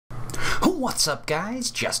What's up guys,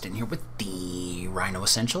 Justin here with the Rhino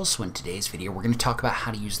Essentials. So in today's video we're going to talk about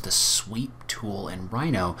how to use the sweep tool in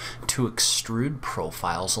Rhino to extrude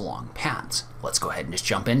profiles along paths. Let's go ahead and just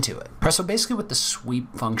jump into it. Alright, so basically what the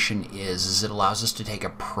sweep function is it allows us to take a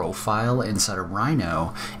profile inside of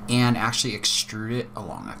Rhino and actually extrude it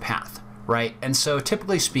along a path. Right, and so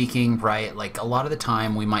typically speaking, right, like a lot of the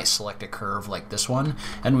time we might select a curve like this one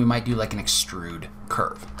and we might do like an extrude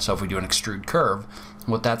curve. So if we do an extrude curve,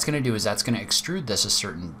 what that's going to do is that's going to extrude this a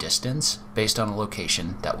certain distance based on a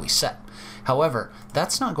location that we set. However,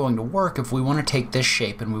 that's not going to work if we want to take this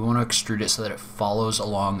shape and we want to extrude it so that it follows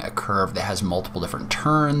along a curve that has multiple different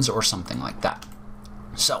turns or something like that.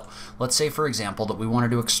 So let's say, for example, that we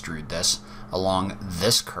wanted to extrude this along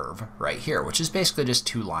this curve right here, which is basically just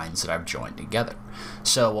two lines that I've joined together.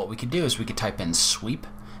 So what we could do is we could type in sweep.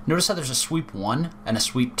 Notice how there's a sweep 1 and a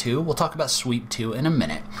sweep 2. We'll talk about sweep 2 in a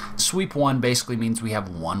minute. Sweep 1 basically means we have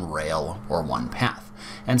one rail or one path.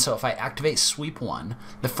 And so if I activate sweep 1,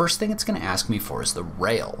 the first thing it's going to ask me for is the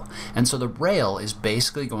rail. And so the rail is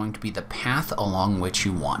basically going to be the path along which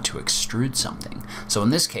you want to extrude something. So in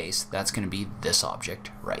this case, that's going to be this object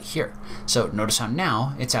right here. So notice how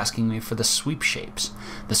now it's asking me for the sweep shapes.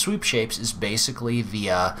 The sweep shapes is basically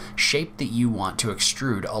the shape that you want to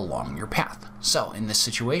extrude along your path. So in this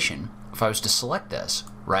situation, if I was to select this,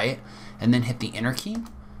 right, and then hit the enter key,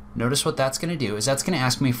 notice what that's going to do is that's going to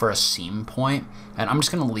ask me for a seam point, and I'm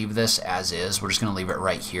just going to leave this as is. We're just going to leave it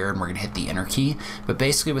right here and we're going to hit the enter key. But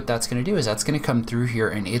basically what that's going to do is that's going to come through here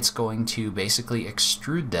and it's going to basically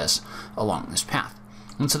extrude this along this path.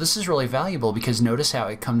 And so this is really valuable because notice how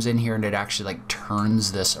it comes in here and it actually like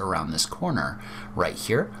turns this around this corner right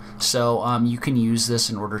here. So you can use this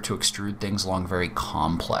in order to extrude things along very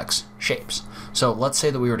complex shapes. So let's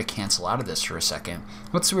say that we were to cancel out of this for a second.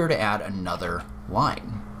 Let's say we were to add another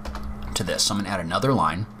line to this. So I'm going to add another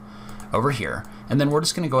line over here, and then we're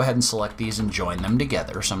just going to go ahead and select these and join them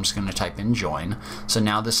together. So I'm just going to type in join. So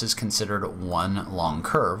now this is considered one long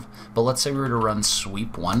curve. But let's say we were to run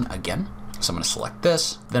sweep 1 again. So I'm going to select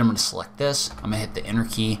this, then I'm going to select this, I'm going to hit the enter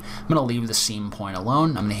key, I'm going to leave the seam point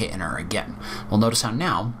alone, I'm going to hit enter again. Well, notice how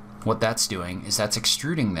now what that's doing is that's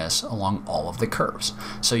extruding this along all of the curves.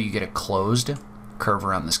 So you get a closed curve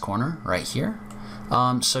around this corner right here.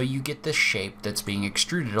 So you get this shape that's being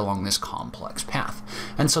extruded along this complex path.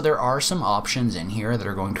 And so there are some options in here that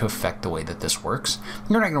are going to affect the way that this works.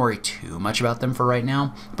 We're not going to worry too much about them for right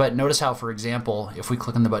now, but notice how, for example, if we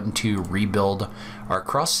click on the button to rebuild our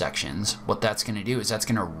cross sections, what that's going to do is that's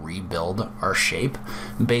going to rebuild our shape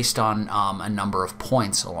based on a number of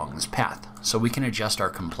points along this path. So we can adjust our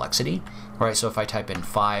complexity. Right, so if I type in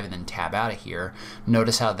 5 and then tab out of here,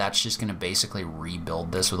 notice how that's just going to basically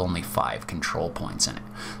rebuild this with only 5 control points in it.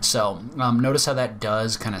 So notice how that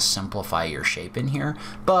does kind of simplify your shape in here,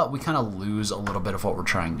 but we kind of lose a little bit of what we're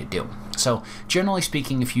trying to do. So generally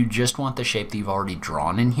speaking, if you just want the shape that you've already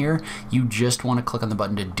drawn in here, you just want to click on the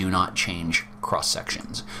button to do not change cross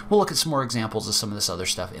sections. We'll look at some more examples of some of this other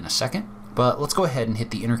stuff in a second, but let's go ahead and hit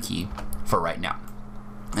the enter key for right now.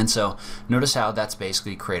 And so notice how that's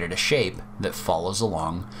basically created a shape that follows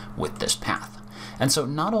along with this path. And so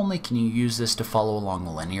not only can you use this to follow along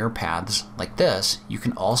linear paths like this, you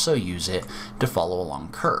can also use it to follow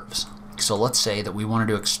along curves. So let's say that we wanted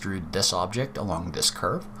to extrude this object along this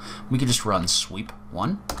curve. We could just run sweep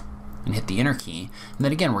 1 and hit the enter key. And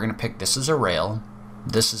then again, we're going to pick this as a rail,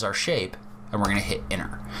 this is our shape, and we're going to hit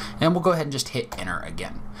enter. And we'll go ahead and just hit enter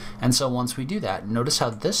again. And so once we do that, notice how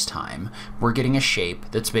this time we're getting a shape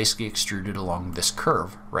that's basically extruded along this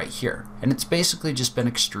curve right here. And it's basically just been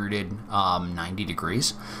extruded 90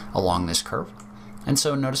 degrees along this curve. And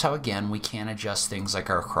so notice how again we can adjust things like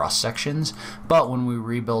our cross sections, but when we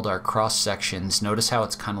rebuild our cross sections, notice how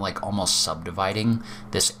it's kind of like almost subdividing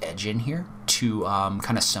this edge in here to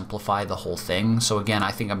kind of simplify the whole thing. So again,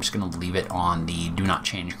 I think I'm just going to leave it on the do not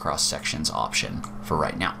change cross sections option for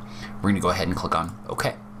right now. We're going to go ahead and click on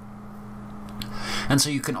OK. And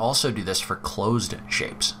so you can also do this for closed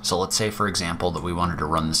shapes. So let's say, for example, that we wanted to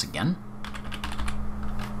run this again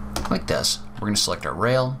like this. We're going to select our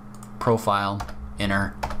rail, profile,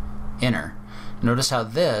 enter, enter. Notice how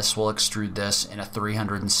this will extrude this in a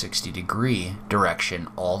 360 degree direction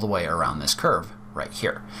all the way around this curve right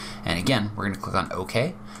here. And again, we're going to click on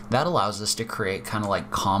OK. That allows us to create kind of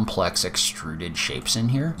like complex extruded shapes in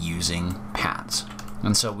here using paths.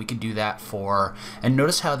 And so we could do that for, and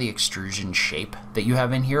notice how the extrusion shape that you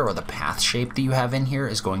have in here, or the path shape that you have in here,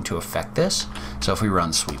 is going to affect this. So if we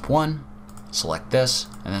run sweep 1, select this,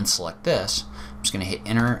 and then select this, I'm just going to hit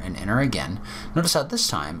enter and enter again. Notice how this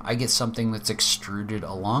time I get something that's extruded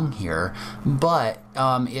along here, but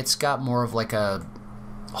it's got more of like a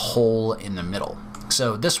hole in the middle.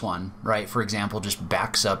 So this one, right, for example, just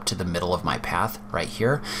backs up to the middle of my path right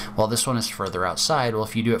here, while this one is further outside. Well,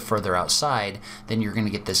 if you do it further outside, then you're going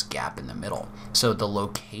to get this gap in the middle. So the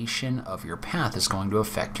location of your path is going to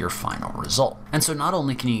affect your final result. And so not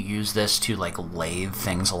only can you use this to like lathe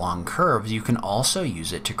things along curves, you can also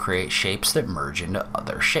use it to create shapes that merge into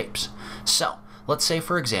other shapes. So let's say,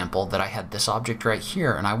 for example, that I had this object right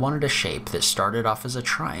here and I wanted a shape that started off as a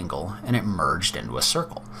triangle and it merged into a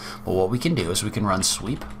circle. Well, what we can do is we can run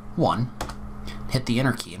sweep 1, hit the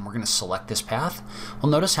enter key, and we're going to select this path.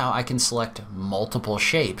 Well, notice how I can select multiple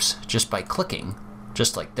shapes just by clicking,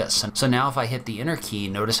 just like this. And so now if I hit the enter key,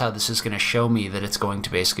 notice how this is going to show me that it's going to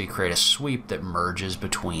basically create a sweep that merges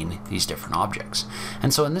between these different objects.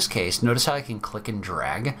 And so in this case, notice how I can click and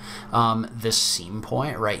drag this seam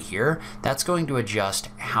point right here. That's going to adjust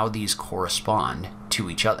how these correspond to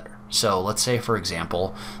each other. So let's say, for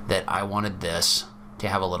example, that I wanted this to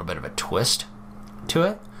have a little bit of a twist to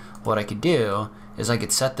it. What I could do is I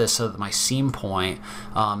could set this so that my seam point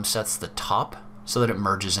sets the top so that it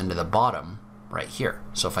merges into the bottom right here.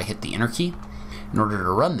 So if I hit the enter key, in order to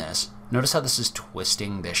run this, notice how this is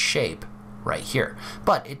twisting this shape right here.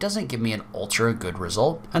 But it doesn't give me an ultra good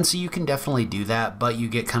result. And so you can definitely do that, but you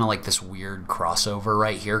get kind of like this weird crossover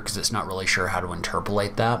right here because it's not really sure how to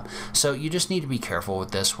interpolate that. So you just need to be careful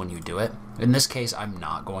with this when you do it. In this case, I'm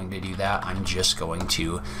not going to do that. I'm just going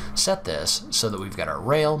to set this so that we've got our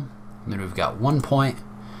rail, and then we've got 1 point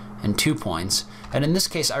and 2 points. And in this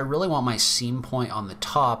case, I really want my seam point on the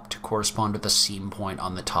top to correspond with the seam point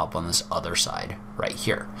on the top on this other side right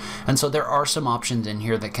here. And so there are some options in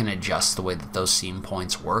here that can adjust the way that those seam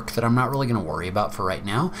points work that I'm not really going to worry about for right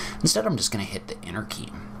now. Instead, I'm just going to hit the enter key.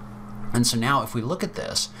 And so now if we look at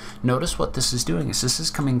this, notice what this is doing is this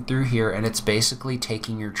is coming through here and it's basically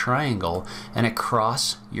taking your triangle and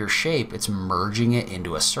across your shape, it's merging it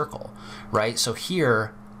into a circle, right? So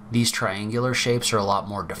here, these triangular shapes are a lot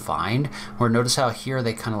more defined, where notice how here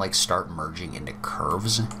they kind of like start merging into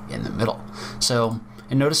curves in the middle. So,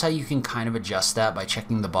 and notice how you can kind of adjust that by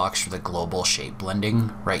checking the box for the global shape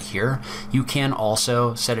blending right here. You can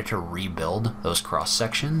also set it to rebuild those cross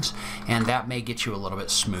sections, and that may get you a little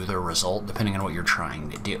bit smoother result depending on what you're trying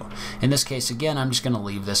to do. In this case, again, I'm just going to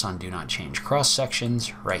leave this on do not change cross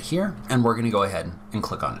sections right here, and we're going to go ahead and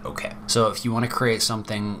click on OK. So if you want to create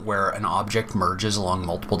something where an object merges along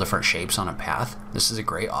multiple different shapes on a path, this is a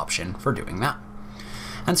great option for doing that.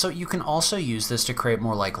 And so you can also use this to create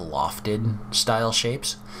more like lofted style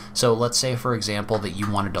shapes. So let's say, for example, that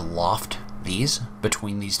you wanted to loft these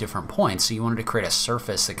between these different points. So you wanted to create a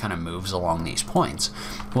surface that kind of moves along these points.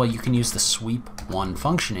 Well, you can use the sweep 1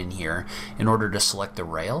 function in here in order to select the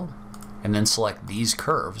rail and then select these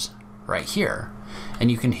curves right here,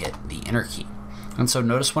 and you can hit the enter key. And so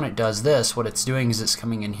notice when it does this, what it's doing is it's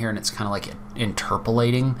coming in here and it's kind of like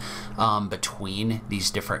interpolating between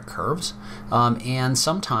these different curves. And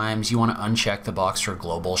sometimes you want to uncheck the box for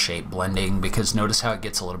global shape blending because notice how it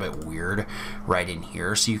gets a little bit weird right in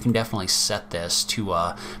here. So you can definitely set this to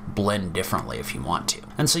blend differently if you want to.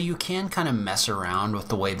 And so you can kind of mess around with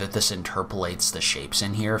the way that this interpolates the shapes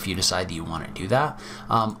in here if you decide that you want to do that.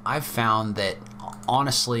 I've found that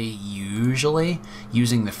honestly, usually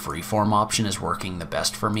using the freeform option is working the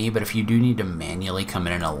best for me, but if you do need to manually come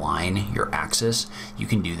in and align your axis, you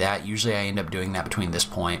can do that. Usually I end up doing that between this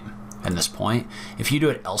point and this point. If you do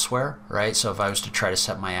it elsewhere, right, so if I was to try to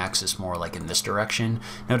set my axis more like in this direction,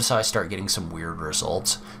 notice how I start getting some weird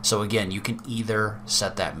results. So again, you can either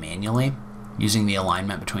set that manually using the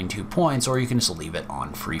alignment between 2 points, or you can just leave it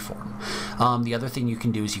on freeform. The other thing you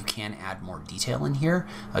can do is you can add more detail in here,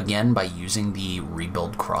 again, by using the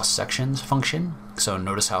rebuild cross sections function. So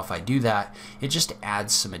notice how if I do that, it just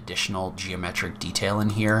adds some additional geometric detail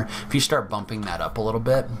in here. If you start bumping that up a little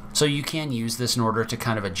bit, so you can use this in order to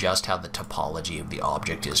kind of adjust how the topology of the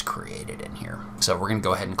object is created in here. So we're going to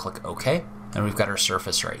go ahead and click OK. And we've got our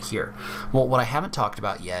surface right here. Well, what I haven't talked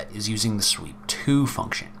about yet is using the sweep 2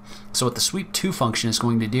 function. So what the sweep 2 function is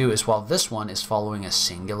going to do is while this one is following a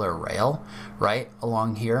singular rail, right,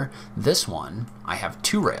 along here, this one, I have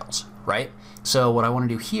 2 rails, right? So what I want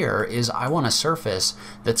to do here is I want a surface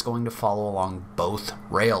that's going to follow along both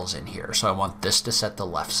rails in here. So I want this to set the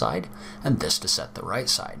left side and this to set the right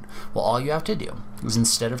side. Well, all you have to do is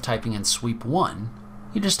instead of typing in sweep 1,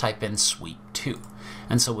 you just type in sweep 2.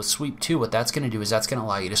 And so with sweep 2, what that's going to do is that's going to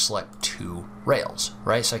allow you to select 2 rails,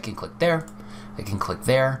 right? So I can click there, I can click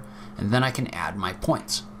there, and then I can add my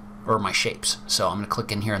points or my shapes. So I'm going to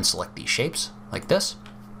click in here and select these shapes like this.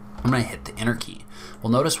 I'm going to hit the enter key.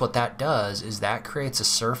 Well, notice what that does is that creates a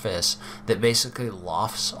surface that basically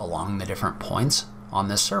lofts along the different points on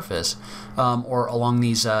this surface or along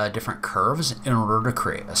these different curves in order to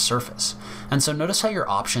create a surface. And so notice how your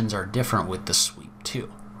options are different with the sweep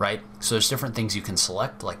too, right? So there's different things you can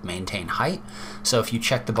select, like maintain height. So if you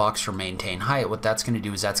check the box for maintain height, what that's going to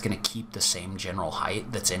do is that's going to keep the same general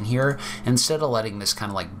height that's in here instead of letting this kind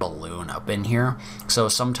of like balloon up in here. So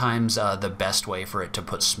sometimes the best way for it to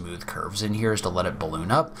put smooth curves in here is to let it balloon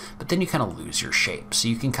up, but then you kind of lose your shape. So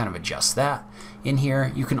you can kind of adjust that in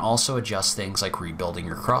here. You can also adjust things like rebuilding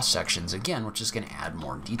your cross sections again, which is going to add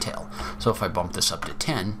more detail. So if I bump this up to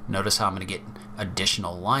 10, notice how I'm going to get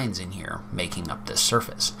additional lines in here making up this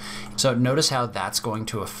surface. So notice how that's going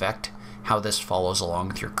to affect how this follows along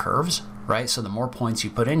with your curves, right? So the more points you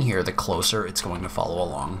put in here, the closer it's going to follow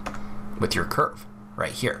along with your curve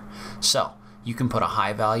right here. So you can put a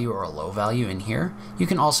high value or a low value in here. You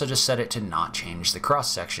can also just set it to not change the cross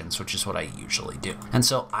sections, which is what I usually do. And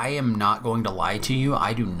so I am not going to lie to you.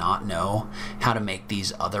 I do not know how to make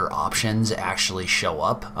these other options actually show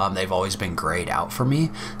up. They've always been grayed out for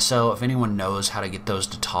me. So if anyone knows how to get those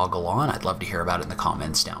to toggle on, I'd love to hear about it in the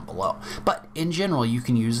comments down below. But in general, you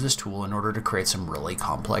can use this tool in order to create some really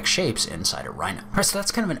complex shapes inside of Rhino. All right, so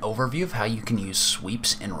that's kind of an overview of how you can use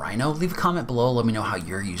sweeps in Rhino. Leave a comment below. Let me know how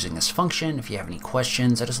you're using this function. If you have any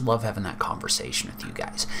questions, I just love having that conversation with you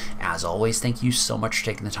guys. As always, thank you so much for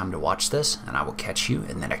taking the time to watch this, and I will catch you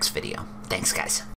in the next video. Thanks, guys.